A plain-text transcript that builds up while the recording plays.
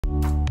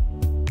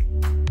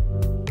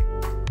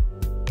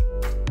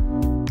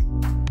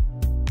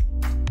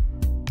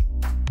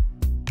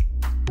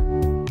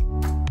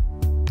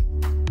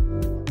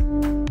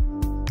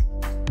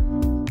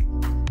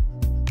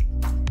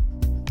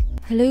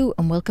Hello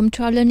and welcome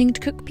to our learning to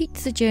cook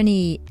pizza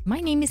journey. My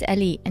name is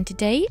Ellie and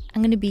today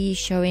I'm going to be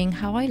showing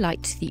how I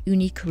light the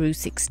Ooni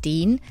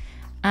Karu16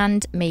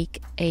 and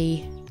make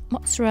a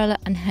mozzarella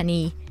and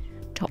honey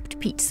topped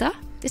pizza.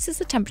 This is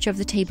the temperature of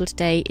the table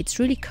today. It's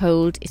really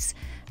cold. It's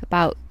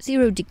about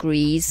 0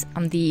 degrees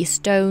and the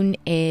stone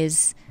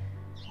is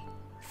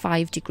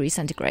 5 degrees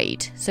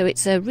centigrade. So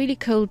it's a really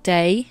cold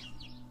day.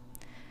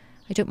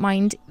 I don't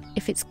mind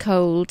if it's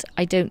cold.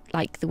 I don't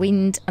like the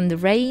wind and the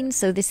rain,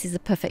 so this is a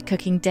perfect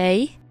cooking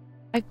day.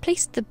 I've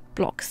placed the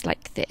blocks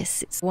like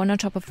this. It's one on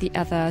top of the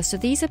other. So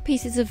these are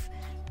pieces of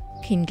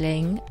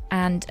kindling,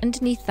 and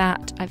underneath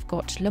that I've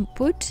got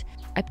lump wood.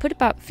 I put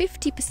about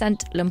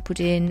 50% lump wood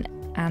in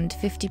and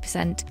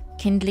 50%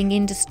 kindling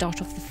in to start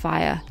off the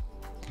fire.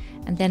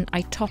 And then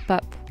I top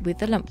up with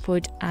the lump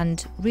wood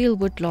and real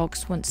wood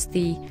logs once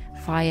the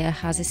fire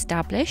has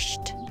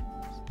established.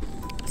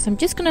 So I'm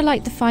just going to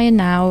light the fire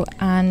now,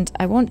 and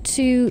I want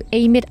to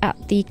aim it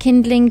at the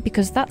kindling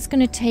because that's going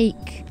to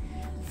take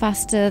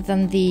faster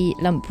than the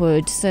lump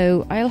wood.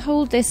 So I'll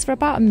hold this for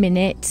about a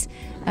minute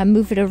and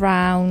move it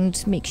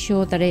around, make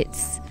sure that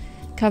it's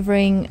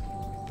covering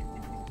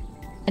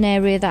an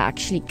area that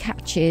actually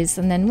catches,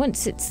 and then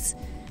once it's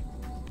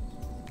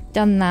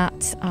done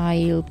that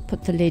I'll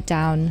put the lid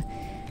down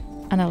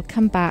and I'll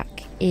come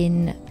back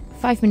in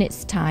 5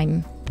 minutes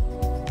time.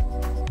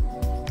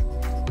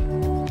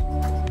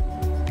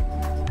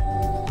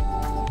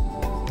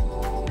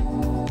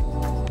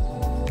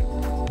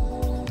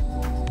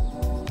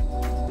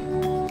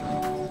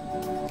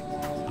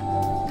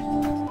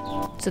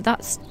 So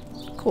that's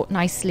caught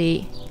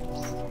nicely.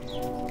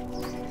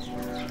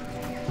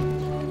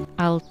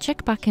 I'll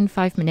check back in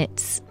 5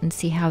 minutes and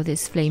see how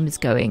this flame is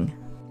going.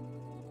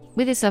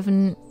 With this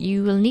oven,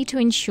 you will need to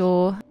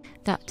ensure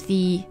that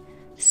the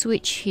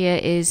switch here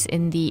is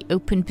in the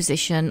open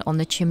position on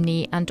the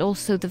chimney, and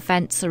also the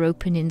vents are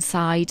open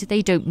inside.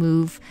 They don't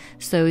move,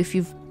 so if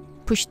you've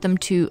pushed them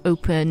to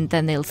open,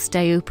 then they'll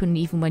stay open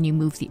even when you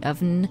move the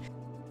oven.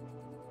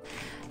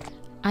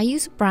 I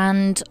use a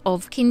brand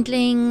of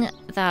kindling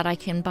that I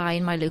can buy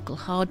in my local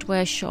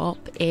hardware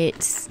shop.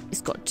 It's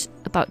got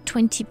about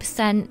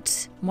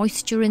 20%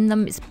 moisture in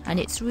them, and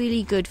it's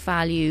really good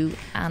value,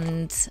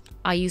 and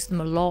I use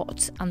them a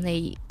lot and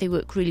they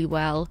work really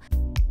well.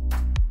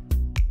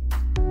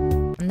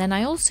 And then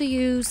I also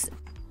use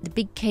the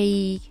Big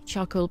K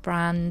charcoal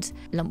brand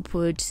lump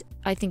wood.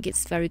 I think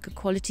it's very good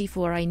quality for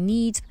what I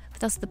need.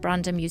 That's the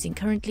brand I'm using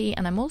currently,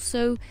 and I'm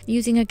also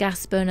using a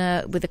gas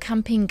burner with a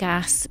camping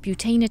gas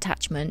butane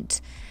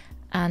attachment,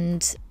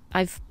 and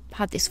I've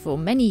had this for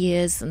many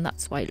years and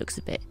that's why it looks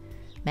a bit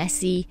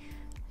messy.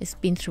 It's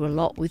been through a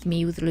lot with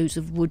me with loads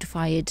of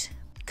wood-fired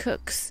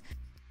cooks.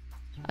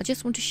 I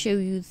just want to show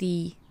you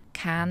the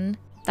can.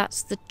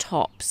 That's the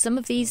top. Some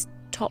of these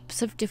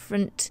tops have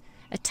different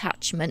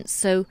attachments,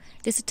 so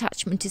this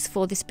attachment is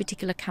for this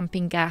particular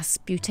camping gas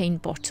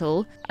butane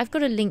bottle. I've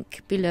got a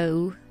link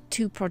below.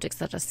 2 products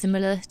that are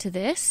similar to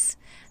this.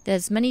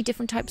 There's many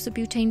different types of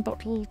butane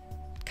bottle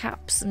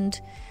caps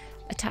and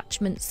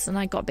attachments, and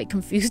I got a bit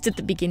confused at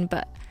the beginning,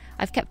 but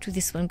I've kept with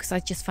this one because I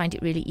just find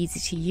it really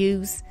easy to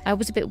use. I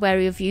was a bit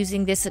wary of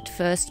using this at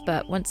first,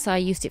 but once I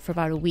used it for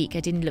about a week I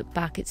didn't look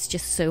back. It's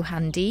just so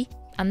handy.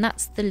 And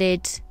that's the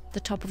lid,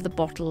 the top of the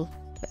bottle,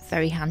 but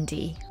very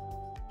handy.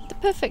 The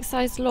perfect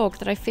size log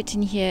that I fit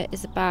in here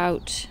is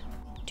about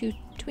 2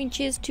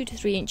 to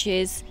 3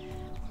 inches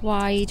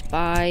wide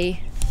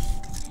by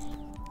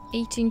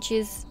 8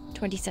 inches,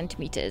 20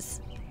 centimeters.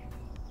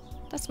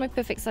 That's my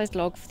perfect size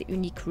log for the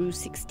Ooni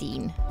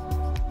Karu16.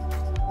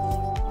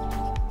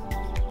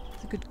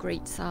 It's a good,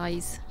 great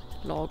size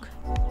log.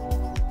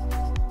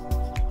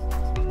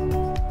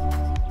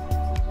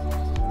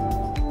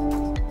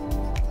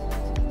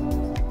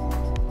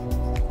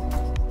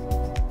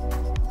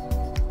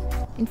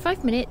 In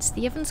 5 minutes,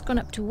 the oven's gone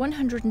up to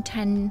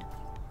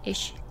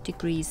 110-ish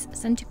degrees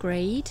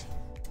centigrade.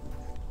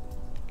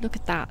 Look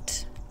at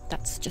that.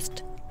 That's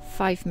just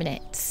 5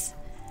 minutes.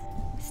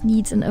 This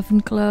needs an oven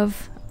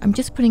glove. I'm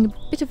just putting a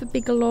bit of a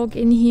bigger log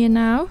in here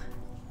now.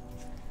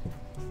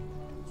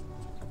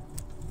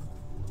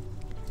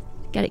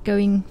 Get it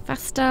going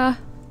faster.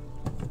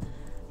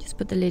 Just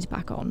put the lid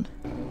back on.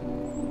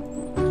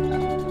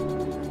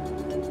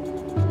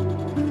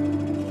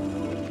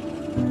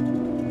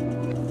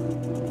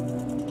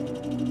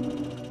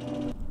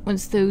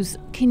 Once those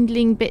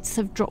kindling bits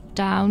have dropped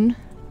down,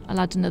 I'll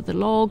add another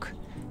log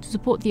to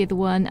support the other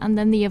one, and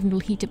then the oven will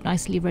heat up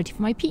nicely, ready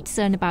for my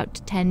pizza in about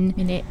 10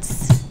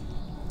 minutes.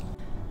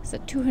 It's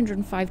at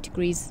 205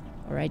 degrees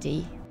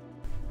already.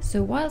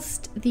 So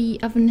whilst the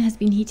oven has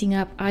been heating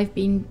up, I've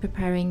been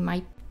preparing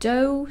my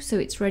dough, so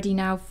it's ready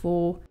now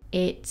for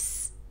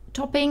its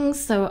toppings.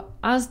 So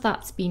as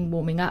that's been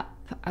warming up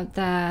out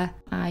there,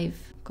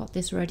 I've got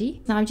this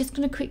ready. Now I'm just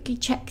going to quickly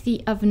check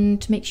the oven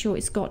to make sure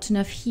it's got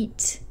enough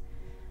heat.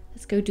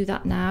 Let's go do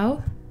that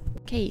now.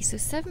 Okay, so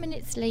 7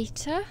 minutes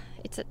later,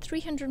 it's at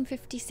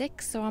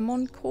 356, so I'm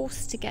on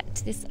course to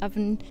get this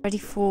oven ready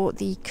for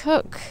the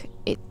cook.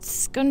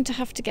 It's going to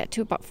have to get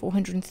to about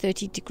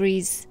 430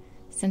 degrees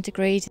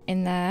centigrade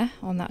in there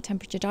on that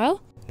temperature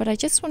dial. But I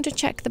just want to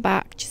check the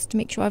back just to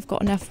make sure I've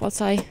got enough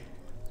whilst I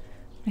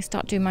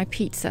start doing my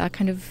pizza. I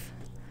kind of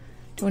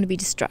don't want to be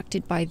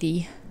distracted by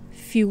the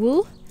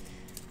fuel.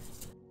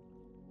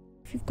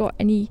 If you've got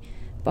any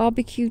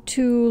barbecue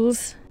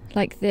tools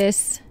like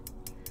this,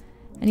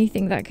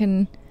 anything that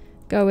can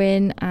go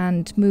in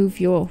and move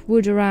your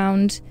wood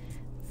around,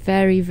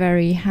 very,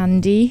 very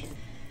handy.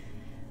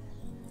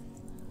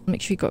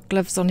 Make sure you've got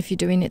gloves on if you're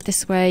doing it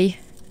this way.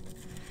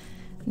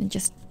 And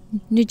just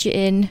nudge it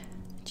in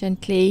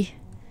gently.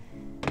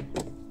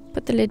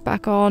 Put the lid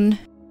back on.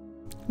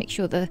 Make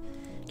sure the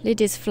lid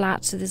is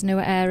flat so there's no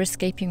air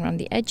escaping around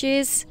the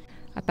edges.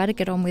 I better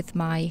get on with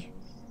my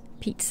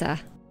pizza.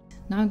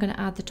 Now I'm going to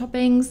add the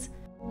toppings.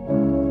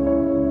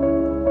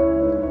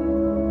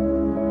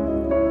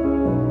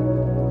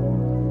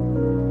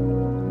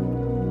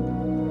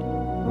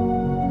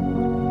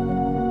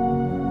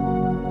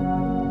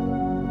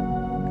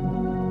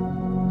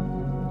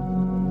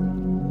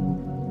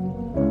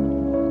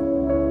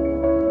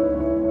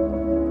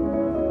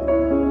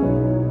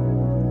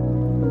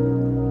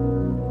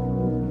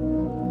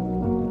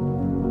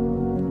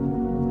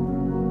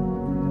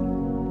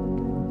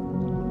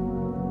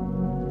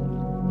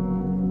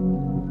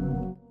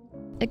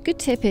 A good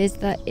tip is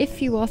that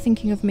if you are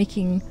thinking of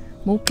making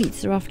more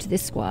pizza after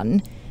this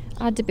one,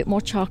 add a bit more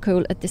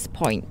charcoal at this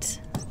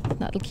point.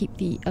 That'll keep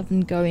the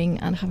oven going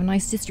and have a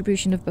nice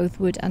distribution of both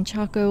wood and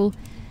charcoal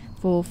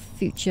for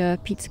future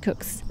pizza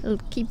cooks. It'll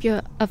keep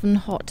your oven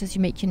hot as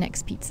you make your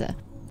next pizza.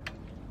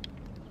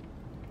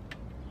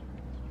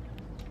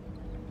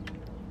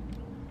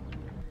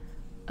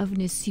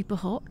 Oven is super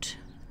hot.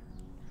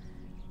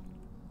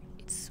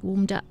 It's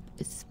warmed up.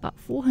 It's about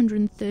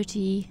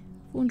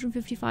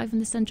 455 in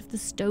the centre of the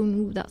stone.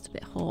 Ooh, that's a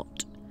bit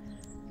hot.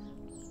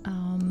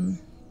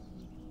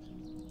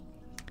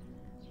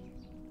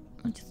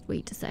 I'll just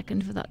wait a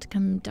second for that to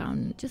come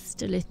down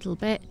just a little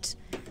bit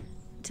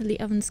till the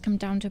ovens come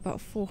down to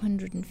about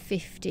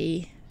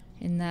 450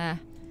 in there.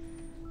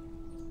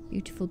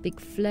 Beautiful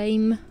big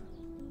flame.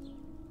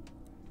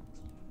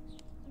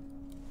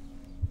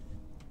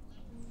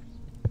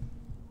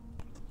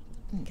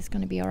 I think it's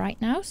going to be all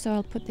right now, so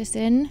I'll put this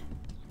in.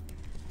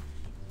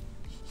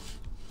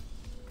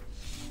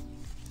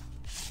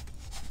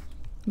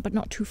 But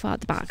not too far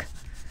at the back,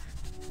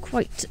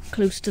 quite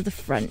close to the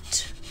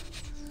front.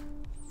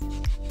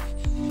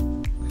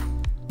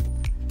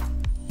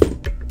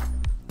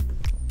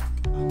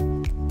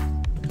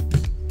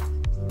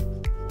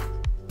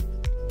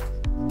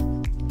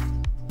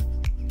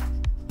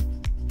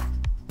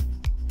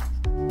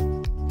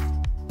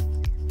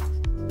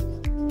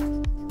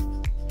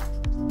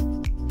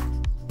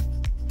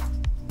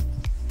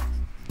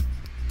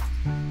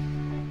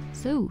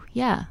 So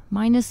yeah,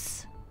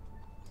 minus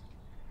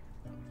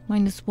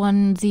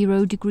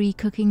 10 degree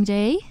cooking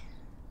day.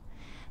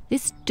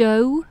 This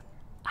dough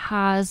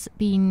has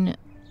been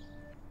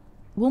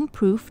room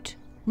proofed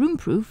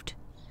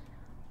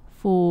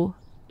for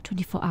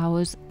 24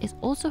 hours. It's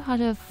also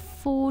had a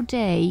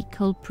 4-day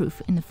cold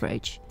proof in the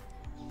fridge,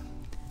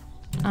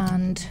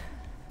 and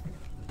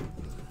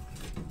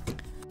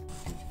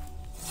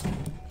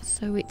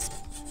so it's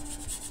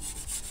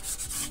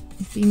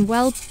been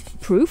well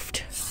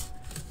proofed.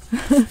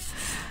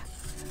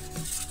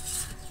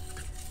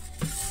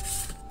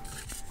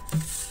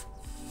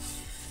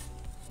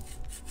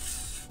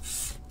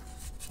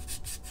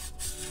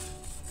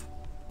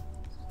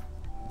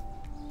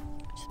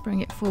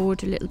 Bring it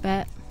forward a little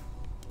bit.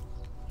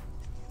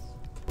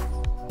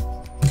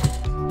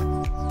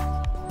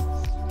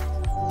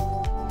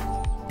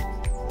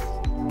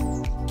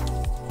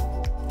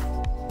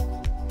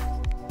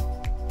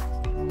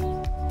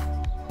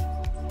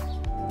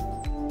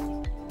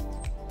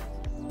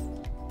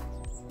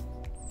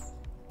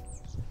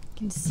 You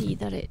can see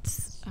that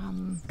it's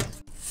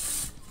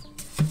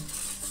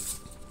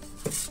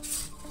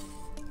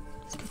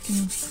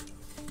cooking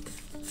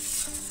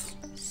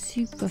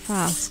super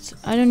fast.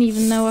 I don't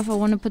even know if I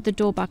want to put the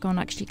door back on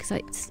actually, because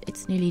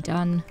it's nearly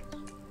done.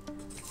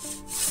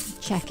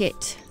 Check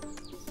it.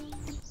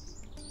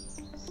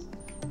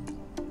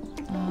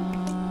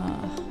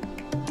 A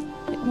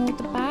bit more at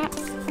the back.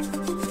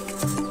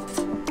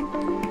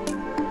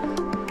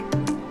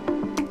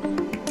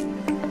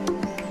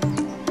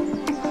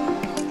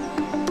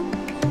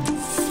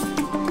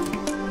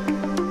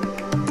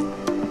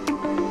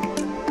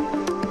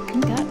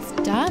 And that's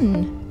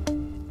done.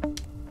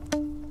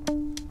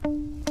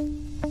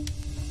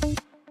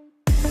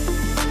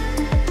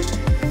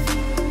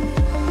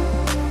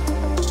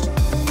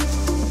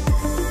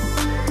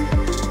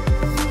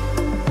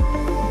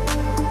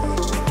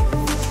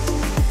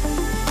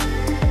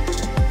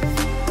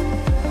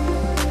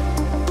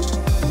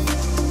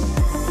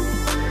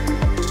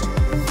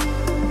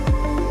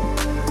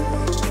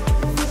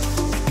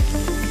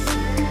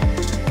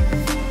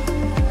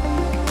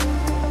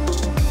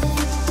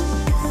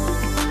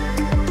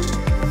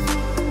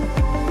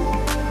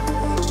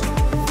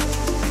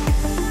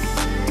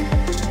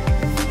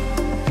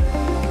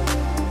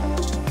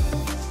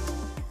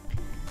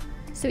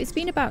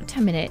 about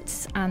 10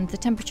 minutes and the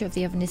temperature of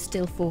the oven is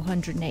still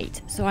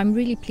 408. So I'm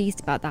really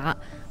pleased about that.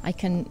 I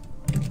can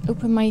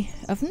open my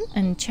oven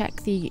and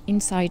check the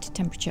inside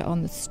temperature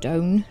on the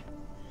stone,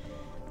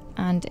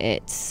 and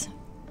it's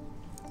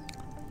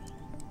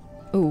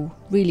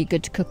really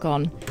good to cook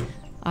on.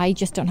 I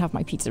just don't have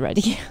my pizza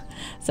ready.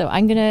 So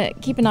I'm gonna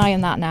keep an eye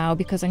on that now,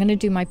 because I'm gonna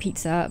do my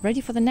pizza ready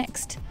for the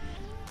next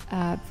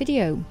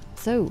video.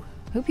 So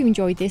hope you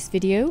enjoyed this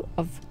video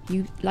of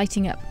you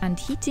lighting up and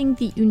heating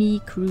the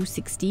Ooni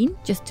Karu16.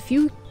 Just a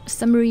few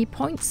summary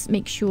points.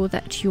 Make sure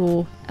that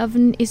your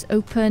oven is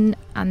open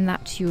and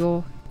that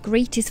your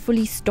grate is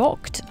fully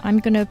stocked. I'm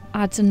gonna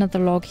add another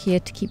log here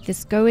to keep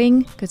this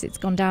going because it's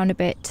gone down a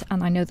bit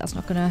and I know that's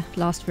not gonna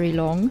last very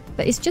long.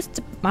 But it's just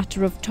a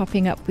matter of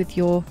topping up with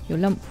your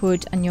lump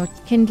wood and your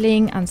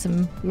kindling and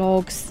some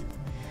logs.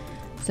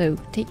 So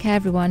take care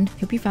everyone,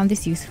 hope you found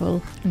this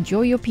useful.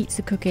 Enjoy your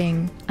pizza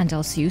cooking and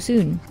I'll see you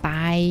soon.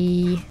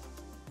 Bye.